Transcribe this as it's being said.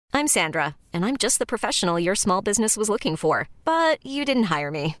I'm Sandra, and I'm just the professional your small business was looking for. But you didn't hire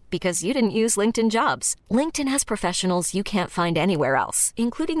me because you didn't use LinkedIn Jobs. LinkedIn has professionals you can't find anywhere else,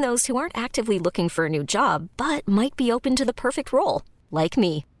 including those who aren't actively looking for a new job, but might be open to the perfect role, like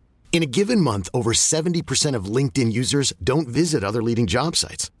me. In a given month, over 70% of LinkedIn users don't visit other leading job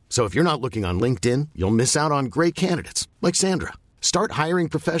sites. So if you're not looking on LinkedIn, you'll miss out on great candidates like Sandra. Start hiring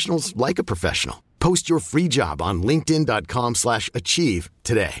professionals like a professional. Post your free job on linkedin.com/achieve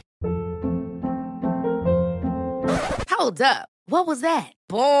today. Hold up. What was that?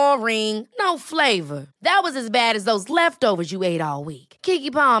 Boring. No flavor. That was as bad as those leftovers you ate all week.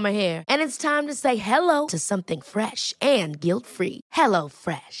 Keke Palmer here, and it's time to say hello to something fresh and guilt-free. Hello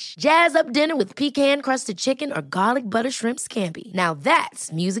Fresh. Jazz up dinner with pecan-crusted chicken or garlic butter shrimp scampi. Now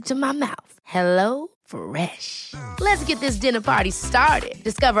that's music to my mouth. Hello Fresh. Let's get this dinner party started.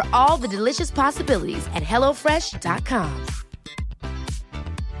 Discover all the delicious possibilities at hellofresh.com.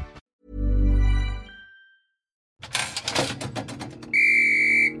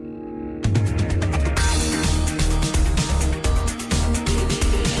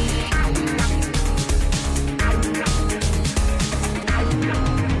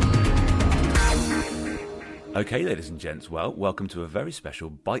 Okay, ladies and gents, well, welcome to a very special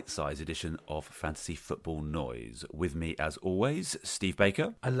bite-sized edition of Fantasy Football Noise. With me, as always, Steve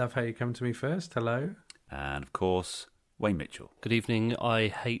Baker. I love how you come to me first. Hello. And, of course, Wayne Mitchell. Good evening. I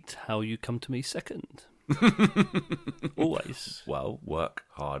hate how you come to me second. Always. Well, work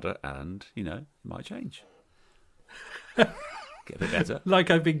harder and, it might change. Get a bit better.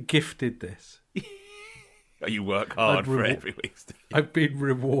 Like I've been gifted this. You work hard for every week, Steve. I've been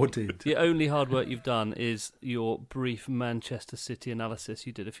rewarded. The only hard work you've done is your brief Manchester City analysis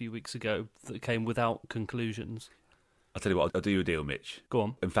you did a few weeks ago that came without conclusions. I'll tell you what, I'll do you a deal, Mitch. Go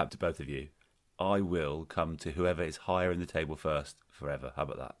on. In fact, to both of you, I will come to whoever is higher in the table first forever. How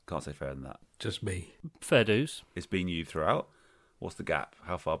about that? Can't say fairer than that. Just me. Fair dues. It's been you throughout. What's the gap?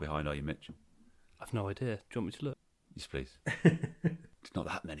 How far behind are you, Mitch? I've no idea. Do you want me to look? Yes, please. It's not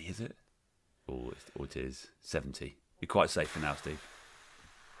that many, is it? Oh, it is 70. You're quite safe for now, Steve.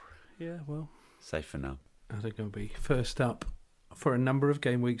 Yeah, well. Safe for now. I think I'll be first up for a number of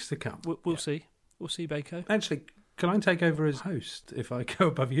game weeks to come. We'll see. We'll see, Bako. Actually, can I take over as host if I go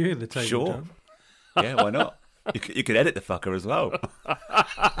above you at the table? Sure. John? Yeah, why not? You could edit the fucker as well.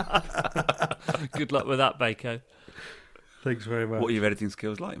 Good luck with that, Bako. Thanks very much. What are your editing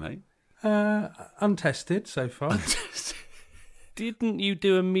skills like, mate? Untested so far. Didn't you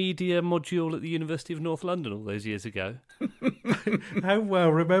do a media module at the University of North London all those years ago? How well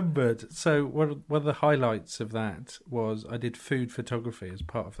remembered. So one of the highlights of that was I did food photography as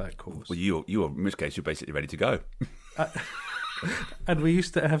part of that course. Well, you in which case, you're basically ready to go. And we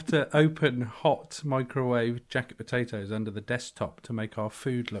used to have to open hot microwave jacket potatoes under the desktop to make our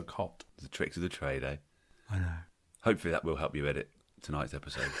food look hot. The tricks of the trade, eh? I know. Hopefully that will help you edit tonight's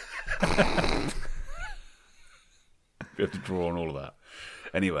episode. We have to draw on all of that.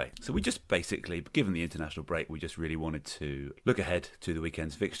 Anyway, so we just basically, given the international break, we just really wanted to look ahead to the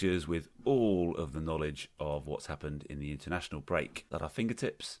weekend's fixtures with all of the knowledge of what's happened in the international break at our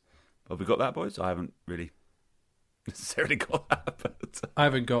fingertips. Have we got that, boys? I haven't really necessarily got that. But... I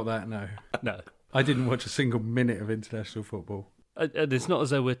haven't got that, no. No. I didn't watch a single minute of international football. And it's not as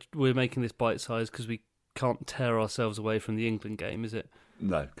though we're making this bite-sized because we can't tear ourselves away from the England game, is it?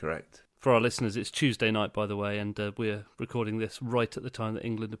 No, correct. For our listeners, it's Tuesday night, by the way, and we're recording this right at the time that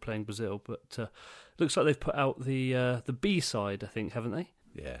England are playing Brazil. But looks like they've put out the B-side, I think, haven't they?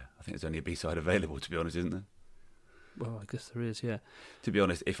 Yeah, I think there's only a B-side available, to be honest, isn't there? Well, I guess there is, yeah. To be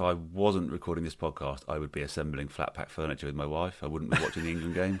honest, if I wasn't recording this podcast, I would be assembling flat pack furniture with my wife. I wouldn't be watching the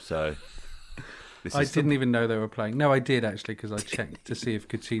England game, so... I didn't even know they were playing. No, I did, actually, because I checked to see if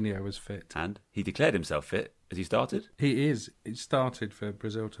Coutinho was fit. And he declared himself fit. Has he started? He is. It started for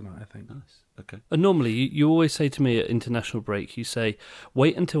Brazil tonight, I think. Nice. Okay. And normally, you always say to me at international break, you say,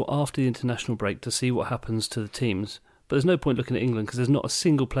 wait until after the international break to see what happens to the teams. But there's no point looking at England because there's not a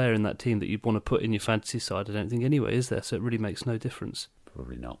single player in that team that you'd want to put in your fantasy side, I don't think, anyway, is there? So it really makes no difference.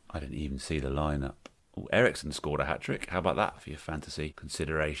 Probably not. I didn't even see the lineup. Oh, Ericsson scored a hat-trick. How about that for your fantasy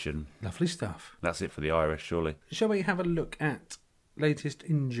consideration? Lovely stuff. That's it for the Irish, surely. Shall we have a look at latest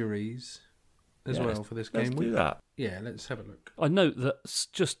injuries as well for this game? Let's do that. Yeah, let's have a look. I note that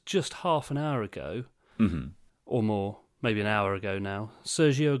just half an hour ago, or more, maybe an hour ago now,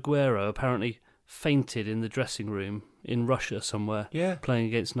 Sergio Aguero apparently fainted in the dressing room in Russia somewhere, playing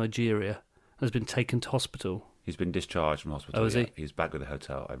against Nigeria, and has been taken to hospital. He's been discharged from hospital. Oh, is he? He's back with the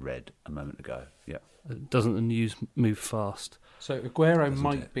hotel, I read a moment ago. Yeah. Doesn't the news move fast? So Aguero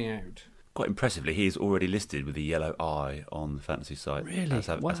might be out. quite impressively, he is already listed with a yellow eye on the fantasy site. Really? As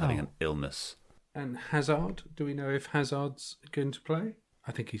having an illness. And Hazard, do we know if Hazard's going to play?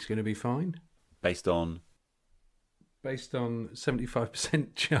 I think he's going to be fine. Based on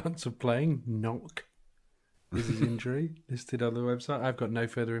 75% chance of playing, knock, is his injury listed on the website. I've got no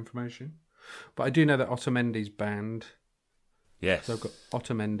further information. But I do know that Otamendi's banned. Yes. So I've got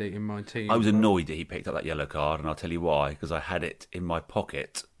Otamendi in my team. I was annoyed that he picked up that yellow card, and I'll tell you why, because I had it in my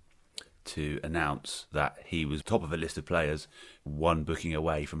pocket to announce that he was top of a list of players, one booking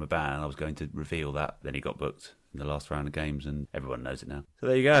away from a ban. I was going to reveal that. Then he got booked in the last round of games, and everyone knows it now. So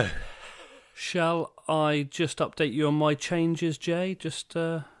there you go. Shall I just update you on my changes, Jay?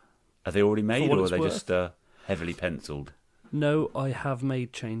 Are they already made, or are they worth? just heavily penciled? No, I have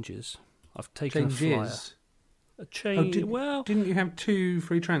made changes. I've taken a flyer. Changes. A change. Didn't you have 2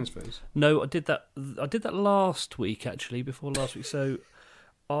 free transfers? No, I did that. I did that last week, actually, before last week. So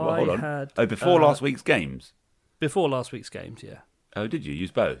Hold on. had before last week's games. Before last week's games, yeah. Oh, did you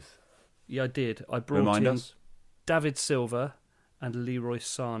use both? Yeah, I did. I brought Remind in us. David Silva and Leroy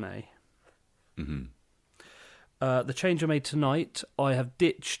Sané. Mm-hmm. The change I made tonight, I have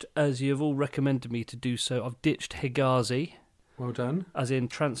ditched, as you've all recommended me to do so, I've ditched Higazi, Well done. as in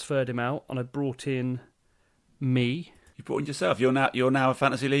transferred him out, and I brought in me. You brought in yourself. You're now a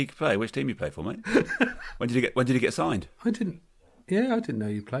fantasy league player. Which team you play for, mate? When did you get signed? I didn't know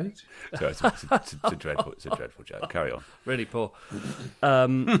you played. So it's a dreadful joke. Carry on. Really poor.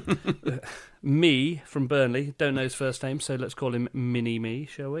 Me from Burnley, don't know his first name, so let's call him Mini Me,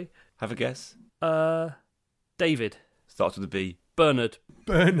 shall we? Have a guess. David. Starts with a B. Bernard.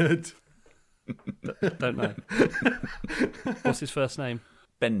 Don't know. What's his first name?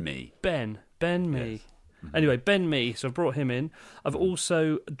 Ben Me. Ben Me. Yes. Anyway, Ben Me. So I've brought him in. I've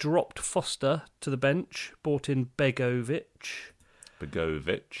also dropped Foster to the bench. Brought in Begovic.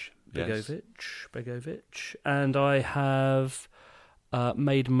 And I have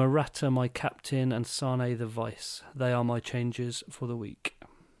made Morata my captain and Sane the vice. They are my changes for the week.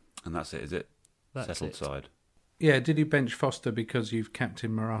 And that's it, is it? That's Settled it. side. Yeah, did you bench Foster because you've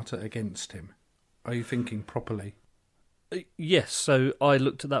captained Morata against him? Are you thinking properly? Yes, so I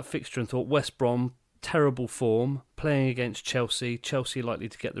looked at that fixture and thought West Brom, terrible form, playing against Chelsea. Chelsea likely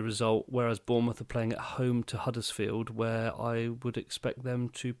to get the result, whereas Bournemouth are playing at home to Huddersfield, where I would expect them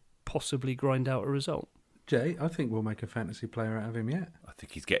to possibly grind out a result. Jay, I think we'll make a fantasy player out of him yet. I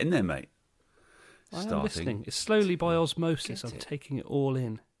think he's getting there, mate. I am listening. It's slowly by osmosis. I'm taking it all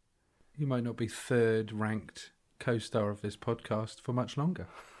in. You might not be third ranked co-star of this podcast for much longer.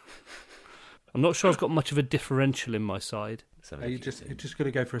 I'm not sure I've got much of a differential in my side. You just got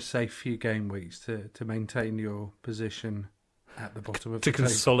to go for a safe few game weeks to maintain your position at the bottom of To the table.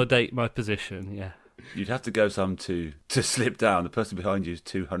 consolidate my position, yeah. You'd have to go some to slip down. The person behind you is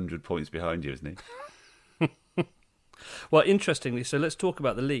 200 points behind you, isn't he? Well, interestingly, so let's talk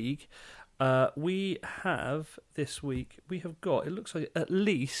about the league. We have this week, it looks like at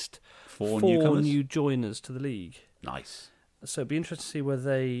least four newcomers? new joiners to the league. Nice. So it'd be interesting to see where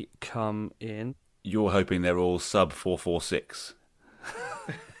they come in. You're hoping they're all sub 446.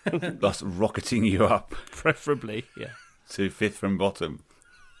 Thus rocketing you up Preferably, yeah. to fifth from bottom.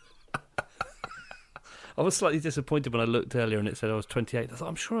 I was slightly disappointed when I looked earlier and it said I was 28th. I thought,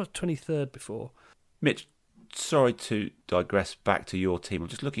 I'm sure I was 23rd before. Mitch, sorry to digress back to your team. I'm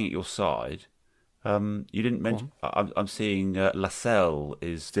just looking at your side. You didn't mention... I'm seeing Lascelles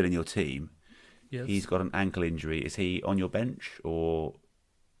is still in your team. Yes. He's got an ankle injury. Is he on your bench, or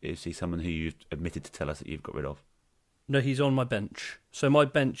is he someone who you've admitted to tell us that you've got rid of? No, he's on my bench. So my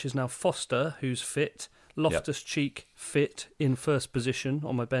bench is now Foster, who's fit. Loftus-Cheek, fit, in first position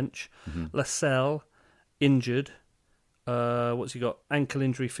on my bench. Mm-hmm. Lascelles, injured. What's he got? Ankle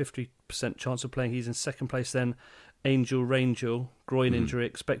injury, 50% chance of playing. He's in second place then. Angel Rangel, groin injury,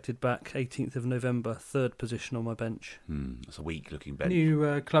 expected back 18th of November, third position on my bench. That's a weak-looking bench.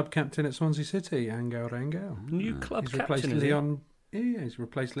 New club captain at Swansea City, Angel Rangel. New club He's replaced captain, is he? Leon. Yeah, he's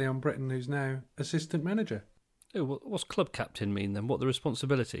replaced Leon Britton, who's now assistant manager. Oh, what's club captain mean then? What are the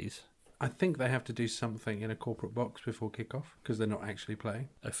responsibilities? I think they have to do something in a corporate box before kick-off because they're not actually playing.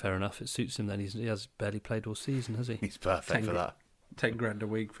 Oh, fair enough. It suits him then. He has barely played all season, has he? He's perfect for that. $10,000 a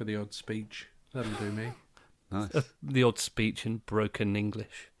week for the odd speech. That'll do me. Nice. The odd speech in broken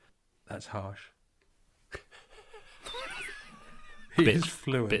English. That's harsh. He is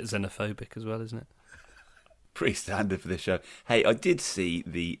fluent. Bit xenophobic as well, isn't it? Pretty standard for this show. Hey, I did see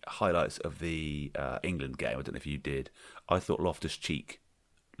the highlights of the England game. I don't know if you did. I thought Loftus-Cheek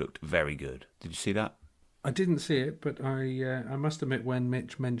looked very good. Did you see that? I didn't see it, but I must admit when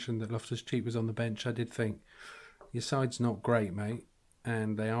Mitch mentioned that Loftus-Cheek was on the bench, I did think, your side's not great, mate.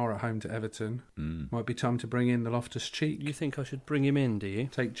 and they are at home to Everton. Might be time to bring in the Loftus-Cheek. You think I should bring him in, do you?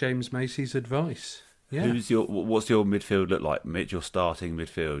 Take James Macy's advice. Yeah. What's your midfield look like, Mitch? Your starting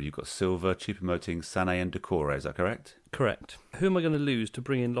midfield. You've got Silva, Choupo-Moting, Sané and Doucouré, is that correct? Correct. Who am I going to lose to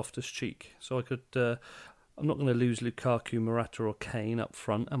bring in Loftus-Cheek? So I could... I'm not going to lose Lukaku, Morata or Kane up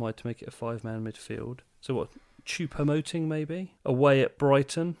front, am I, to make it a 5-man midfield? So what, Choupo-Moting maybe? Away at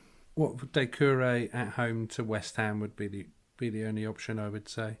Brighton? What, Doucouré at home to West Ham would be the only option, I would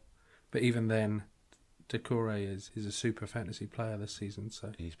say. But even then, Doucouré is a super fantasy player this season.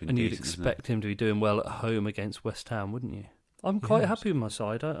 So he's been and decent, you'd expect him to be doing well at home against West Ham, wouldn't you? I'm quite happy with my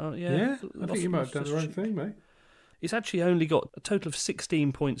side. I think you might have done the right thing, mate. He's actually only got a total of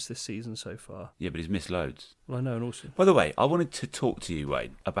 16 points this season so far. Yeah, but he's missed loads. Well, I know, and also... By the way, I wanted to talk to you,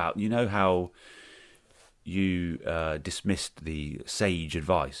 Wayne, about, how you dismissed the sage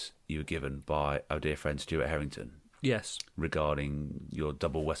advice you were given by our dear friend Stuart Harrington. Yes. Regarding your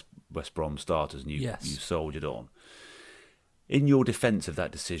double West Brom starters, and you soldiered on. In your defence of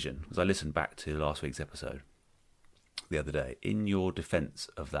that decision, as I listened back to last week's episode the other day, in your defence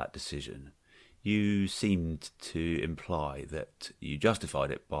of that decision, you seemed to imply that you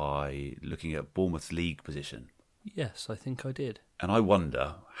justified it by looking at Bournemouth's league position. Yes, I think I did. And I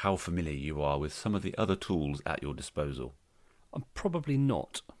wonder how familiar you are with some of the other tools at your disposal. I'm probably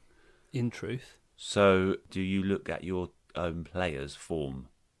not, in truth. So, do you look at your own players' form?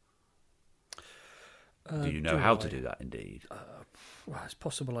 Do you know how to do that, indeed? Well, it's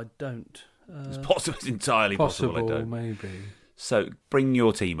possible I don't. It's possible. It's entirely possible I don't. Maybe. So, bring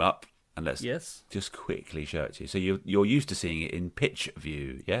your team up. And let's yes. just quickly show it to you. So you're used to seeing it in pitch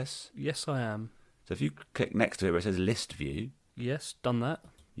view, yes? Yes, I am. So if you click next to it where it says list view... Yes, done that.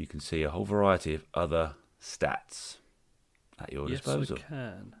 You can see a whole variety of other stats at your disposal. Yes, I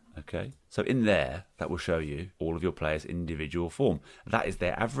can. Okay. So in there, that will show you all of your players' individual form. That is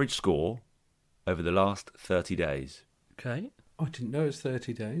their average score over the last 30 days. Okay. I didn't know it's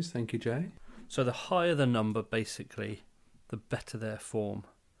 30 days. Thank you, Jay. So the higher the number, basically, the better their form.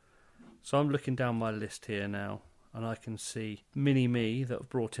 So I'm looking down my list here now, and I can see Mini-Me that I've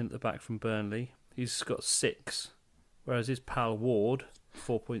brought in at the back from Burnley. He's got 6, whereas his pal Ward,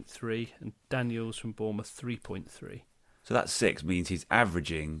 4.3, and Daniels from Bournemouth, 3.3. So that 6 means he's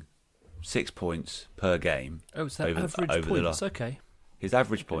averaging 6 points per game. Oh, it's that average points, okay. His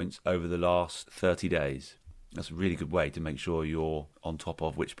average points over the last 30 days. That's a really good way to make sure you're on top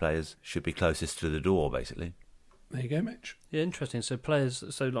of which players should be closest to the door, basically. There you go, Mitch. Yeah, interesting. So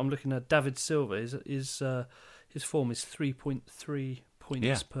I'm looking at David Silva. His form is 3.3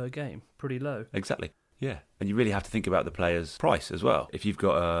 points per game. Pretty low. Exactly. Yeah, and you really have to think about the player's price as well. If you've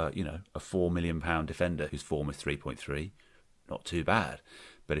got a £4 million defender whose form is 3.3, not too bad.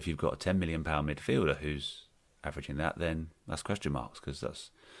 But if you've got a £10 million midfielder who's averaging that, then that's question marks, because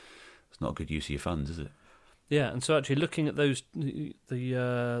that's not a good use of your funds, is it? Yeah, and so actually looking at those,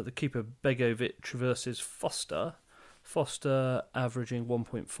 the keeper Begovic versus Foster averaging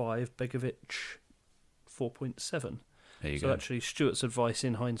 1.5, Begovic 4.7. There you so go. Actually Stuart's advice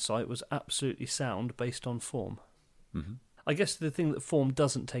in hindsight was absolutely sound based on form. Mm-hmm. I guess the thing that form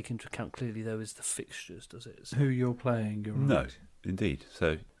doesn't take into account clearly though is the fixtures, does it? Who you're playing, you're right. No, indeed. So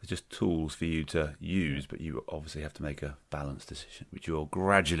they're just tools for you to use, but you obviously have to make a balanced decision, which you're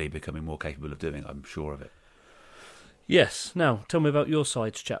gradually becoming more capable of doing, I'm sure of it. Yes. Now, tell me about your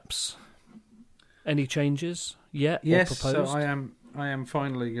sides, chaps. Any changes yet? Yes, or proposed? so I am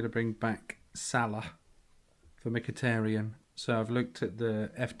finally going to bring back Salah for Mkhitaryan. So I've looked at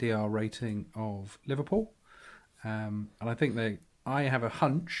the FDR rating of Liverpool, and I think I have a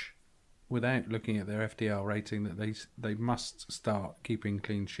hunch, without looking at their FDR rating, that they must start keeping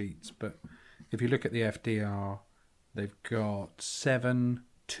clean sheets. But if you look at the FDR, they've got 7-2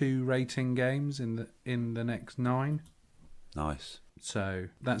 rating games in the next 9. Nice. So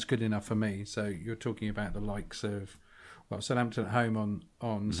that's good enough for me. So you're talking about the likes of, Southampton at home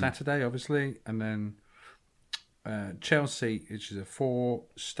on Saturday, obviously, and then Chelsea, which is a 4,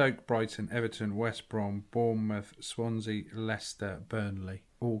 Stoke, Brighton, Everton, West Brom, Bournemouth, Swansea, Leicester, Burnley,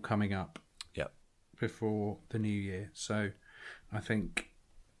 all coming up before the new year. So I think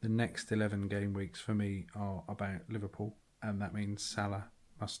the next 11 game weeks for me are about Liverpool, and that means Salah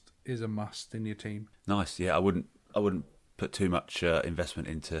is a must in your team. Nice. Yeah, I wouldn't put too much investment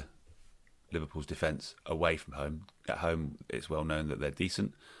into Liverpool's defence away from home. At home, it's well known that they're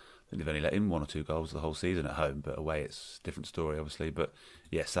decent. I think they've only let in 1 or 2 goals the whole season at home, but away it's a different story, obviously. But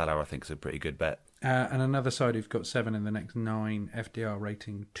yeah, Salah, I think, is a pretty good bet. And another side who've got 7 in the next 9, FDR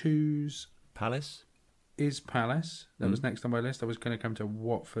rating 2s. Palace? Is Palace. That was next on my list. I was going to come to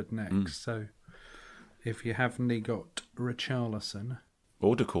Watford next. So if you haven't got Richarlison,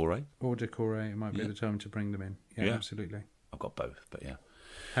 Or Decore. It might be the time to bring them in. Yeah, absolutely. I've got both, but yeah.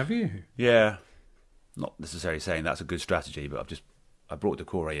 Have you? Yeah. Not necessarily saying that's a good strategy, but I brought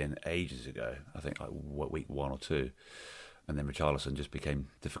Decore in ages ago, I think like week 1 or 2, and then Richarlison just became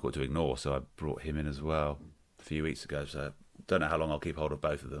difficult to ignore, so I brought him in as well a few weeks ago. So I don't know how long I'll keep hold of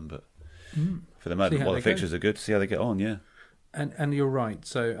both of them, but for the moment, while the fixtures are good, see how they get on, yeah. And you're right,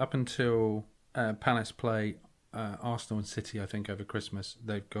 so up until Palace play Arsenal and City, I think, over Christmas,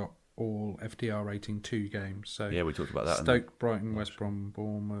 they've got all FDR rating 2 games. So yeah, we talked about that. Stoke, Brighton, West Brom,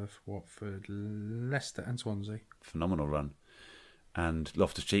 Bournemouth, Watford, Leicester and Swansea. Phenomenal run. And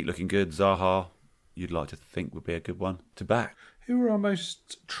Loftus-Cheek looking good. Zaha, you'd like to think would be a good one to back. Who are our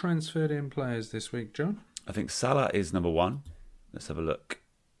most transferred in players this week, John? I think Salah is number 1. Let's have a look.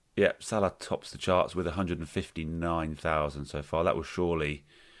 Yeah, Salah tops the charts with 159,000 so far. That will surely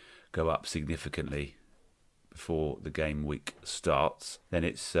go up significantly before the game week starts. Then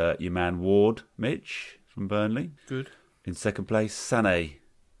it's your man Ward, Mitch, from Burnley. Good. In second place, Sané.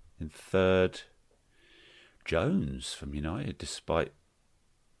 In third, Jones from United, despite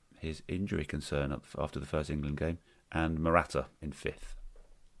his injury concern after the first England game. And Morata in 5th.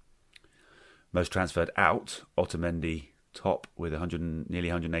 Most transferred out, Otamendi top with nearly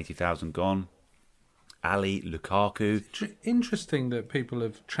 180,000 gone. Ali, Lukaku. Interesting that people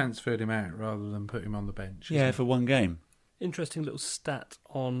have transferred him out rather than put him on the bench. Yeah, for one game. Interesting little stat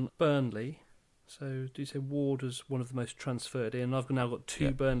on Burnley. So, do you say Ward was one of the most transferred in? I've now got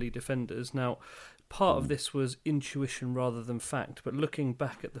 2 Burnley defenders. Now, part of this was intuition rather than fact, but looking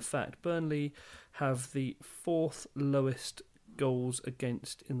back at the fact, Burnley have the 4th lowest goals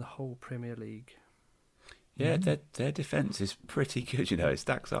against in the whole Premier League. Yeah, their defence is pretty good, it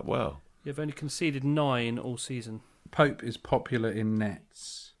stacks up well. You've only conceded 9 all season. Pope is popular in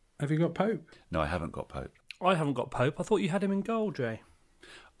nets. Have you got Pope? No, I haven't got Pope. I haven't got Pope. I thought you had him in goal, Jay.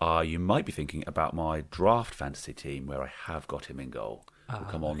 You might be thinking about my draft fantasy team where I have got him in goal. We'll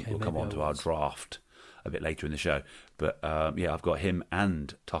come on to our draft a bit later in the show. But I've got him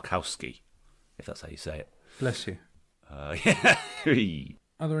and Tarkowski, if that's how you say it. Bless you. Yeah.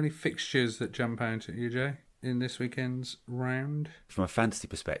 Are there any fixtures that jump out at you, Jay, in this weekend's round? From a fantasy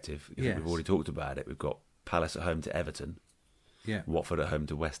perspective, we've already talked about it. We've got Palace at home to Everton, Watford at home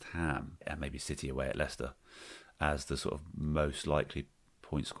to West Ham, and maybe City away at Leicester as the sort of most likely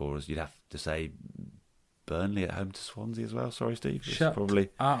point scorers. You'd have to say Burnley at home to Swansea as well. Sorry, Steve. Shut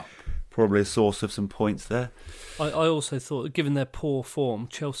up. Probably a source of some points there. I also thought, given their poor form,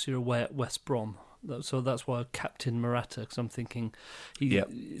 Chelsea are away at West Brom. So that's why I captain Morata, because I'm thinking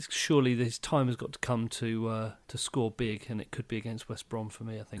surely his time has got to come to score big, and it could be against West Brom for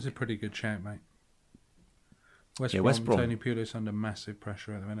me, I think. It's a pretty good shout, mate. West Brom, Tony Pulis under massive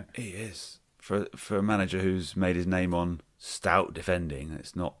pressure at the minute. He is. For a manager who's made his name on stout defending,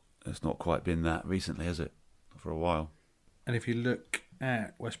 it's not quite been that recently, has it? For a while. And if you look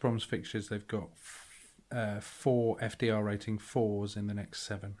at West Brom's fixtures, they've got 4 FDR rating 4s in the next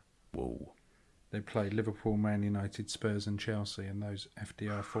 7. Whoa. They play Liverpool, Man United, Spurs and Chelsea in those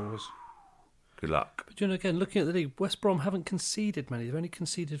FDR 4s. Good luck. But again, looking at the league, West Brom haven't conceded many. They've only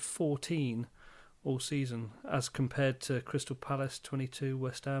conceded 14 all season, as compared to Crystal Palace 22,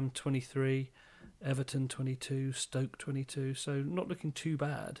 West Ham 23, Everton 22, Stoke 22. So not looking too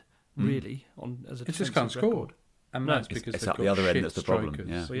bad, really. As a it just can't score, and that's because it's they've at got the other shit end that's the problem.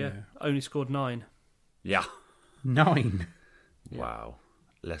 strikers. Well, only scored 9. Yeah, 9. Wow,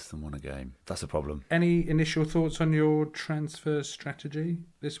 less than 1 a game. That's a problem. Any initial thoughts on your transfer strategy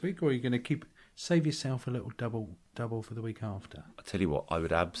this week, or are you going to save yourself a little double for the week after? I tell you what, I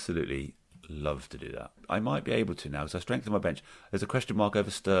would absolutely love to do that. I might be able to now, because I strengthened my bench. There's a question mark over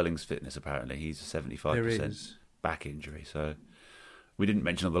Sterling's fitness, apparently. He's a 75% back injury. So we didn't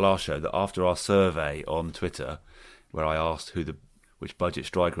mention on the last show that after our survey on Twitter, where I asked which budget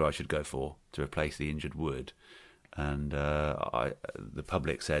striker I should go for to replace the injured Wood, and the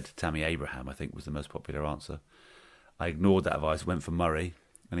public said Tammy Abraham, I think, was the most popular answer. I ignored that advice, went for Murray,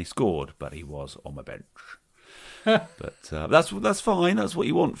 and he scored, but he was on my bench. But that's fine. That's what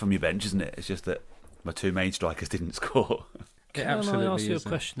you want from your bench, isn't it? It's just that my 2 main strikers didn't score. Can I ask you a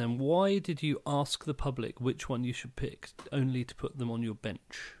question then? Why did you ask the public which one you should pick, only to put them on your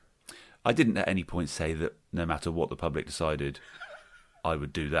bench? I didn't at any point say that no matter what the public decided, I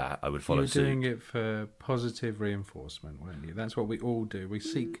would do that. I would follow suit. You were doing it for positive reinforcement, weren't you? That's what we all do. We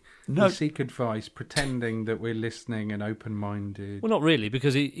seek advice, pretending that we're listening and open-minded. Well, not really,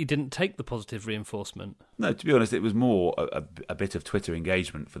 because he didn't take the positive reinforcement. No, to be honest, it was more a bit of Twitter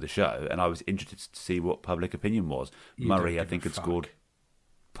engagement for the show, and I was interested to see what public opinion was. Murray, I think, had scored.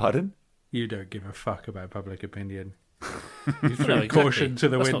 Pardon? You don't give a fuck about public opinion. You threw caution to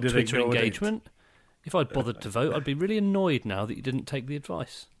the That's wind not and Twitter ignored engagement. If I'd bothered to vote, I'd be really annoyed now that you didn't take the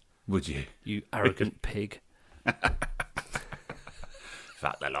advice. Would you? You arrogant pig.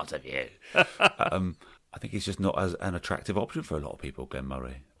 Fuck the lot of you. I think he's just not as an attractive option for a lot of people, Glenn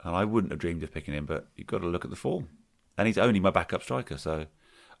Murray. And I wouldn't have dreamed of picking him, but you've got to look at the form. And he's only my backup striker, so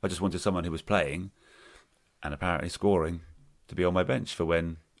I just wanted someone who was playing and apparently scoring to be on my bench for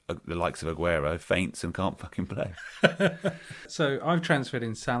when the likes of Aguero faints and can't fucking play. So I've transferred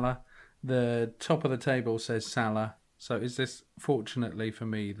in Salah. The top of the table says Salah. So is this, fortunately for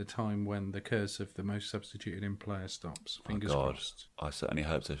me, the time when the curse of the most substituted in player stops? Fingers crossed. I certainly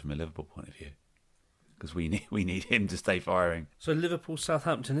hope so from a Liverpool point of view. Because we need him to stay firing. So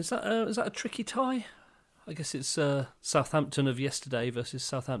Liverpool-Southampton, is that a tricky tie? I guess it's Southampton of yesterday versus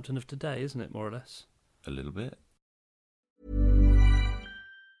Southampton of today, isn't it, more or less? A little bit.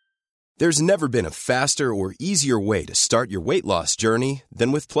 There's never been a faster or easier way to start your weight loss journey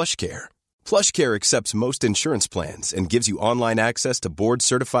than with PlushCare. PlushCare accepts most insurance plans and gives you online access to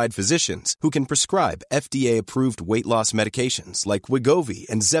board-certified physicians who can prescribe FDA-approved weight loss medications like Wegovy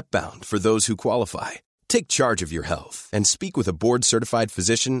and Zepbound for those who qualify. Take charge of your health and speak with a board-certified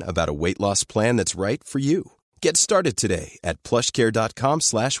physician about a weight loss plan that's right for you. Get started today at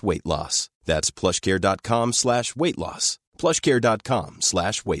plushcare.com/weight loss. That's plushcare.com/weight loss.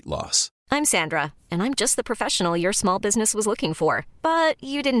 plushcare.com/weight loss. I'm Sandra, and I'm just the professional your small business was looking for. But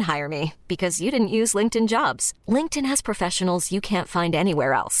you didn't hire me because you didn't use LinkedIn Jobs. LinkedIn has professionals you can't find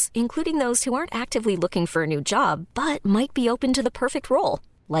anywhere else, including those who aren't actively looking for a new job, but might be open to the perfect role,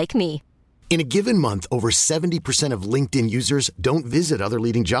 like me. In a given month, over 70% of LinkedIn users don't visit other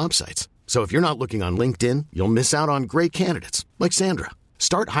leading job sites. So if you're not looking on LinkedIn, you'll miss out on great candidates like Sandra.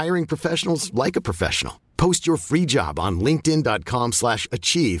 Start hiring professionals like a professional. Post your free job on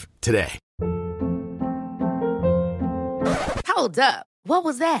linkedin.com/achieve today. Hold up. What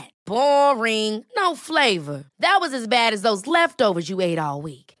was that? Boring. No flavor. That was as bad as those leftovers you ate all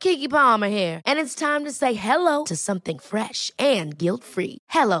week. Keke Palmer here, and it's time to say hello to something fresh and guilt-free.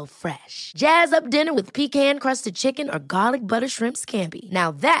 Hello Fresh. Jazz up dinner with pecan-crusted chicken or garlic butter shrimp scampi.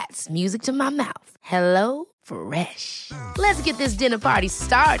 Now that's music to my mouth. Hello Fresh. Let's get this dinner party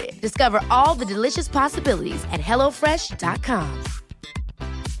started. Discover all the delicious possibilities at hellofresh.com.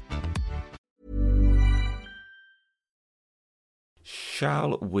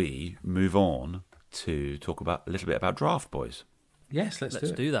 Shall we move on to talk about a little bit about draft, boys? Yes, let's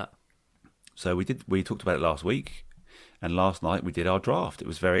do that. So we talked about it last week, and last night we did our draft. It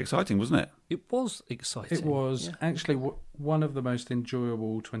was very exciting, wasn't it? It was exciting. It was actually one of the most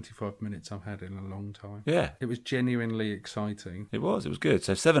enjoyable 25 minutes I've had in a long time. Yeah. It was genuinely exciting. It was good.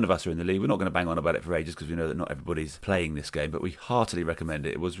 So 7 of us are in the league. We're not going to bang on about it for ages because we know that not everybody's playing this game, but we heartily recommend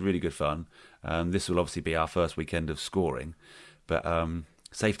it. It was really good fun. This will obviously be our first weekend of scoring. But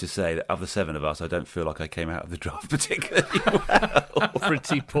safe to say that of the 7 of us, I don't feel like I came out of the draft particularly well.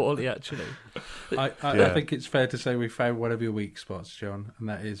 Pretty poorly, actually. I think it's fair to say we found one of your weak spots, John, and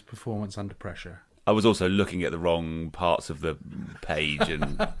that is performance under pressure. I was also looking at the wrong parts of the page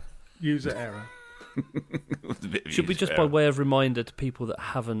and user error. Should we just, by way of reminder to people that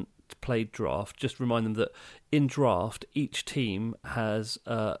haven't played draft, just remind them that in draft each team has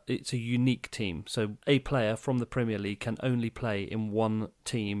it's a unique team, so a player from the Premier League can only play in one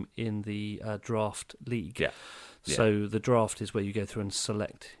team in the draft league. So the draft is where you go through and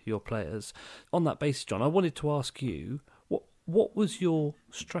select your players. On that basis, John, I wanted to ask you, what was your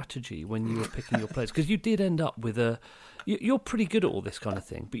strategy when you were picking your players? Because you did end up with you're pretty good at all this kind of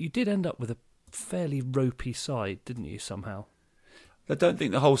thing, but you did end up with a fairly ropey side, didn't you, somehow? I don't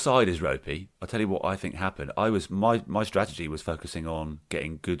think the whole side is ropey. I'll tell you what I think happened. My strategy was focusing on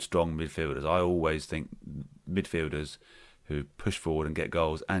getting good, strong midfielders. I always think midfielders who push forward and get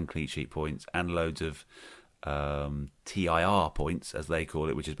goals and clean sheet points and loads of TIR points, as they call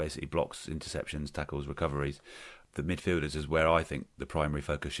it, which is basically blocks, interceptions, tackles, recoveries. The midfielders is where I think the primary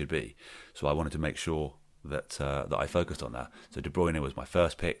focus should be. So I wanted to make sure that I focused on that. So De Bruyne was my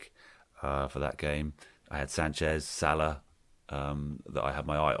first pick for that game. I had Sanchez, Salah, that I had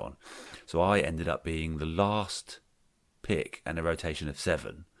my eye on. So I ended up being the last pick in a rotation of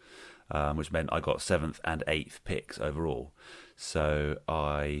 7, which meant I got 7th and 8th picks overall. So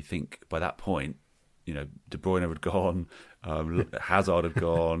I think by that point, De Bruyne had gone, Hazard had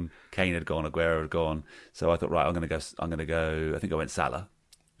gone, Kane had gone, Aguero had gone. So I thought, right, I'm going to go. I think I went Salah,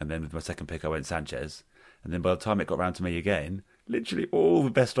 and then with my second pick I went Sanchez, and then by the time it got round to me again, literally all the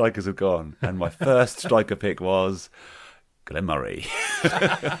best strikers had gone, and my first striker pick was Glenn Murray.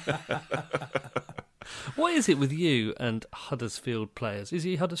 What is it with you and Huddersfield players? Is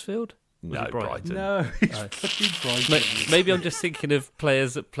he Huddersfield? Was No, it Brighton? No, it's fucking Brighton. Maybe I'm just thinking of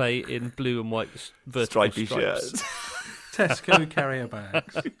players that play in blue and white vertical Stripy stripes. shirts. Tesco carrier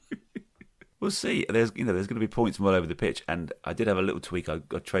bags. We'll see. There's going to be points from all over the pitch, and I did have a little tweak. I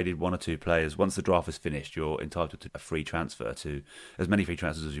traded one or two players. Once the draft is finished, you're entitled to a free transfer, to as many free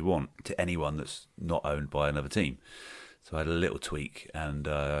transfers as you want, to anyone that's not owned by another team. So I had a little tweak, and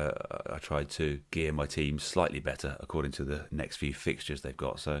I tried to gear my team slightly better according to the next few fixtures they've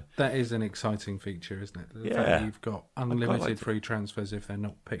got. So that is an exciting feature, isn't it? The Yeah. fact that you've got quite unlimited liked it. free transfers if they're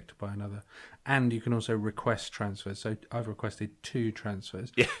not picked by another. And you can also request transfers. So I've requested 2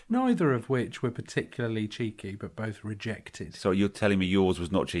 transfers, Yeah. neither of which were particularly cheeky, but both rejected. So you're telling me yours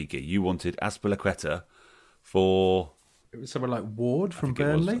was not cheeky? You wanted Azpilicueta for... It was someone like Ward from I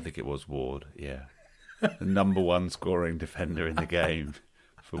Burnley. think it was Ward, yeah. The number 1 scoring defender in the game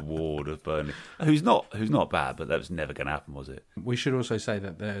for Ward of Burnley. Who's not bad, but that was never going to happen, was it? We should also say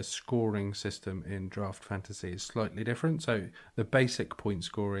that their scoring system in Draft Fantasy is slightly different. So the basic point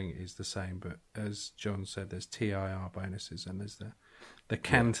scoring is the same, but as John said, there's TIR bonuses and there's the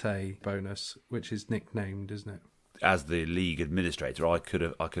Kante bonus, which is nicknamed, isn't it? As the league administrator, I could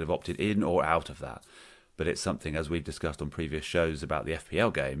have opted in or out of that. But it's something, as we've discussed on previous shows about the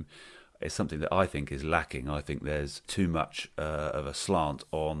FPL game, it's something that I think is lacking. I think there's too much of a slant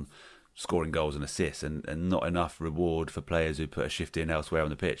on scoring goals and assists and not enough reward for players who put a shift in elsewhere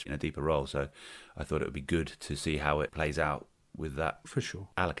on the pitch in a deeper role. So I thought it would be good to see how it plays out with that For sure.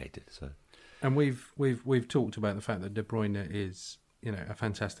 allocated. So And we've talked about the fact that De Bruyne is, a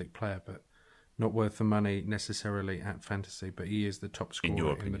fantastic player, but not worth the money necessarily at fantasy. But he is the top In your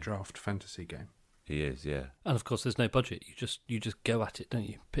scorer in opinion. the Draft Fantasy game. he is, yeah. And of course, there's no budget. You just go at it, don't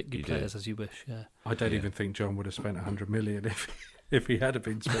you? Pick your You do. players as you wish. Yeah. I don't even think John would have spent 100 million if he had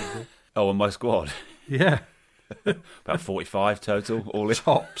been spent. Oh, and my squad, Yeah, about 45 total, all in.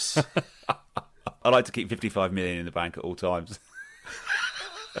 tops. I like to keep 55 million in the bank at all times.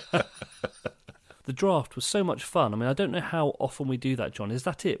 The draft was so much fun. I mean, I don't know how often we do that, John. Is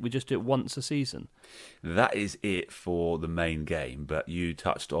that it? We just do it once a season? That is it for the main game, but you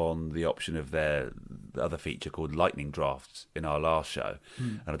touched on the option of the other feature called Lightning Drafts in our last show,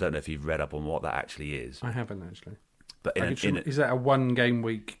 and I don't know if you've read up on what that actually is. I haven't actually. But Is that a 1 game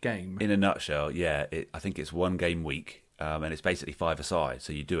week game? in a nutshell, yeah, I think it's 1 game week, and it's basically 5-a-side.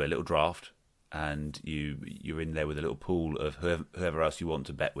 So you do a little draft, and you're in there with a little pool of whoever else you want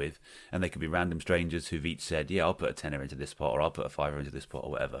to bet with, and they could be random strangers who've each said, yeah, I'll put a tenner into this pot, or I'll put a fiver into this pot,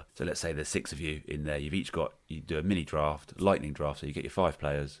 or whatever. So let's say there's 6 of you in there. You do a mini draft, lightning draft, so you get your 5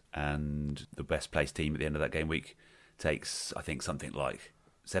 players, and the best placed team at the end of that game week takes, I think, something like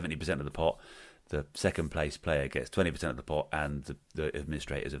 70% of the pot. The second place player gets 20% of the pot, and the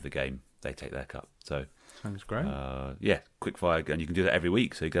administrators of the game, they take their cut. So Sounds great. yeah, quick fire, and you can do that every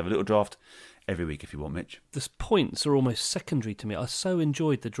week. So you can have a little draft every week if you want, Mitch. The points are almost secondary to me. I so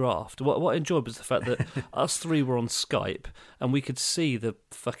enjoyed the draft. What I enjoyed was the fact that us 3 were on Skype and we could see the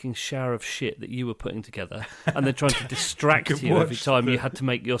fucking shower of shit that you were putting together, and then trying to distract could you every watch time the- you had to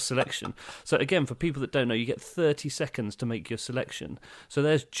make your selection. So again, for people that don't know, you get 30 seconds to make your selection. So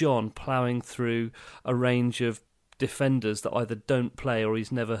there's John ploughing through a range of defenders that either don't play or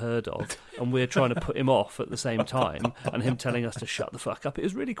he's never heard of, and we're trying to put him off at the same time, and him telling us to shut the fuck up. It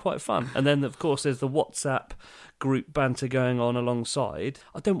was really quite fun. And then, of course, there's the WhatsApp group banter going on alongside.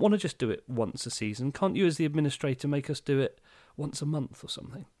 I don't want to just do it once a season. Can't you, as the administrator, make us do it once a month or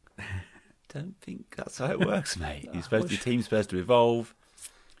something? Don't think that's how it works, mate. Your team's supposed to evolve.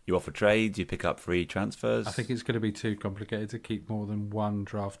 You offer trades, you pick up free transfers. I think it's going to be too complicated to keep more than 1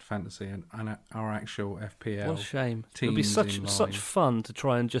 draft fantasy and our actual FPL. What a shame. It would teams be such in such line. fun to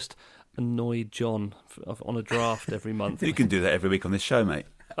try and just annoy John on a draft every month You can do that every week on this show, mate.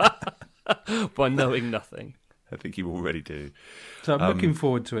 by knowing nothing. I think you already do. So I'm looking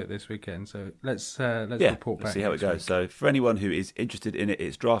forward to it this weekend. So let's Yeah, report back. let's see how it next goes. week. So for anyone who is interested in it,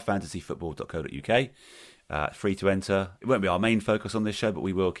 it's draftfantasyfootball.co.uk. Free to enter. It won't be our main focus on this show, but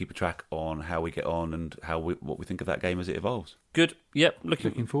we will keep a track on how we get on and what we think of that game as it evolves. Good. Yep.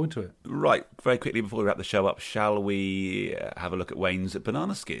 Looking forward to it. Right, very quickly before we wrap the show up, shall we have a look at Wayne's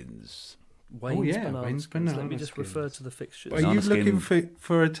banana skins? Wayne's yeah, Banana Wayne's Skins. Let Banana me just Skins. refer to the fixtures. Are you Banana looking skin.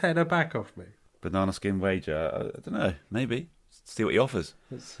 for a tenner back off me? Banana skin wager? I don't know, maybe. See what he offers.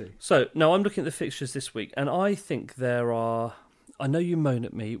 Let's see. So, no, I'm looking at the fixtures this week, and I think there are... I know you moan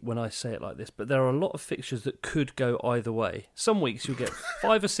at me when I say it like this, but there are a lot of fixtures that could go either way. Some weeks you'll get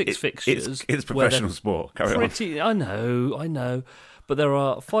 5 or 6 fixtures. It's where they're professional sport. Carry on. pretty, I know. But there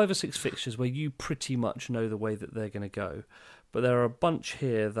are 5 or 6 fixtures where you pretty much know the way that they're going to go. But there are a bunch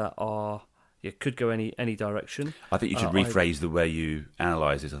here that are it could go any direction. I think you should rephrase the way you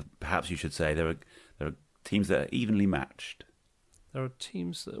analyse this. Perhaps you should say there are teams that are evenly matched. There are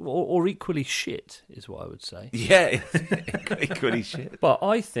teams that, or equally shit, is what I would say. Yeah, equally shit. But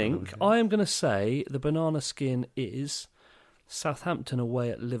I think I am going to say the banana skin is Southampton away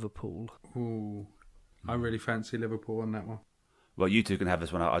at Liverpool. Ooh, I really fancy Liverpool on that one. Well, you two can have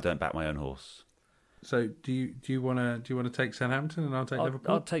this one. I don't back my own horse. So do you want to take Southampton and I'll take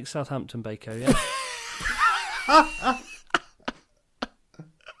Liverpool? I'll take Southampton, Bako.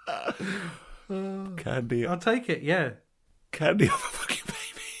 Yeah. Candy. I'll take it. Yeah. Candy of a fucking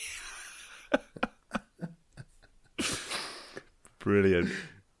baby. Brilliant.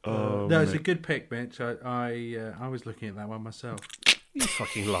 Oh, no, it's a good pick, Mitch. I was looking at that one myself. You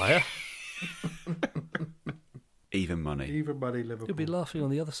fucking liar. Even money, Liverpool. You'll be laughing on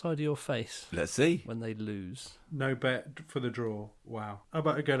the other side of your face. Let's see. When they lose. No bet for the draw. Wow. How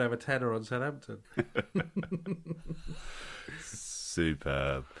about I go and have a tenner on Southampton?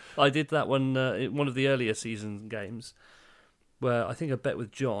 Superb. I did that one in one of the earlier season games where I think I bet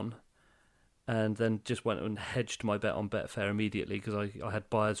with John and then just went and hedged my bet on Betfair immediately because I had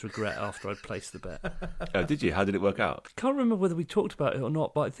buyer's regret after I'd placed the bet. Oh, did you? How did it work out? I can't remember whether we talked about it or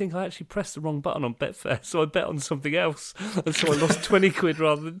not, but I think I actually pressed the wrong button on Betfair, so I bet on something else. And so I lost 20 quid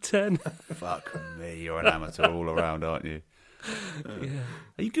rather than 10. Fuck me, you're an amateur all around, aren't you? Yeah.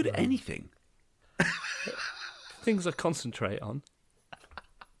 Are you good at anything? Things I concentrate on.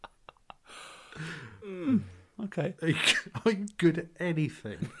 Okay. Are you good at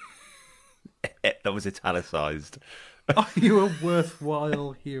anything? That was italicised. Are you a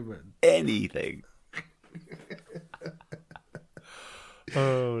worthwhile human? Anything.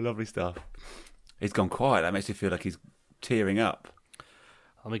 Oh, lovely stuff. He's gone quiet. That makes me feel like he's tearing up.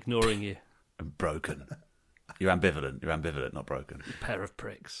 I'm ignoring you. And broken. You're ambivalent. You're ambivalent, not broken. You pair of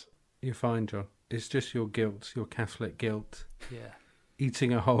pricks. You're fine, John. It's just your guilt, your Catholic guilt. Yeah.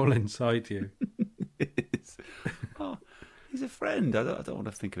 Eating a hole inside you. Oh, he's a friend. I don't want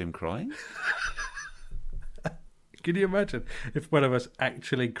to think of him crying. Can you imagine if one of us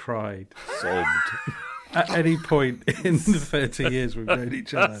actually cried? Sobbed. At any point in the 30 years we've known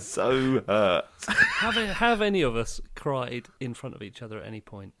each other. So hurt. Have any of us cried in front of each other at any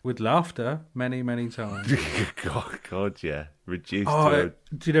point? With laughter, many, many times. God, yeah. Reduced do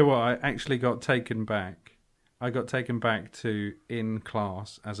you know what? I actually got taken back. I got taken back to in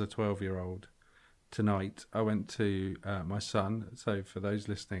class as a 12-year-old. Tonight, I went to my son. So for those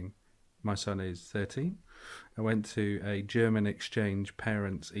listening, my son is 13. I went to a German exchange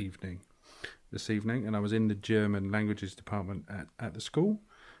parents' evening this evening, and I was in the German languages department at the school,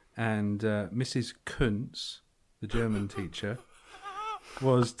 and Mrs. Kuntz, the German teacher,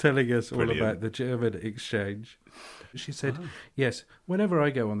 was telling us all about the German exchange. She said, yes, whenever I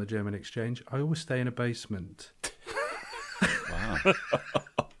go on the German exchange, I always stay in a basement. Wow.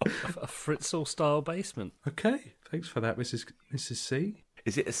 A Fritzl-style basement. Okay, thanks for that, Mrs. C.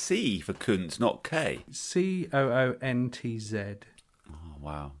 Is it a C for Kuntz, not K? Coontz. Oh,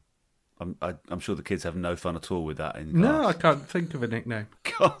 wow. I'm sure the kids have no fun at all with that in class. No, I can't think of a nickname.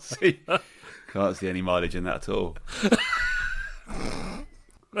 Can't see any mileage in that at all.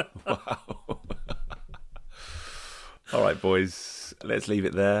 Wow. All right, boys, let's leave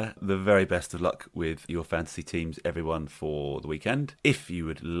it there. The very best of luck with your fantasy teams, everyone, for the weekend. If you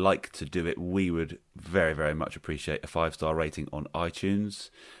would like to do it, we would very, very much appreciate a 5-star rating on iTunes.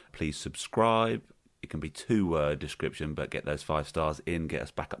 Please subscribe. It can be 2-word description, but get those 5 stars in, get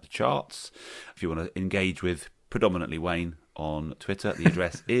us back up the charts. If you want to engage with predominantly Wayne on Twitter, the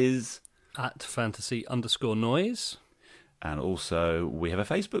address is @fantasy_noise. And also, we have a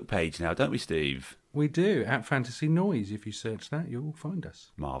Facebook page now, don't we, Steve? We do, @Fantasy Noise. If you search that, you'll find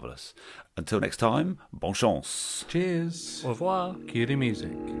us. Marvellous. Until next time, bonne chance. Cheers. Au revoir. Cue the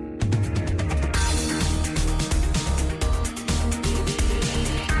music.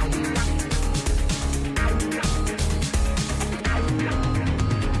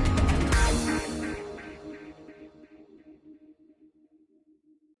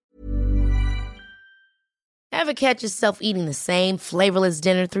 Ever catch yourself eating the same flavorless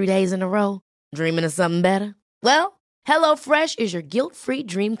dinner 3 days in a row? Dreaming of something better? Well, HelloFresh is your guilt-free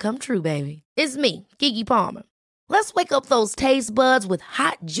dream come true, baby. It's me, Keke Palmer. Let's wake up those taste buds with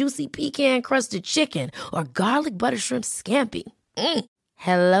hot, juicy pecan-crusted chicken or garlic butter shrimp scampi.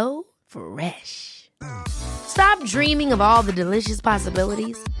 Hello Fresh. Stop dreaming of all the delicious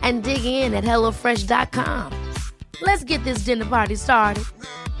possibilities and dig in at HelloFresh.com. Let's get this dinner party started.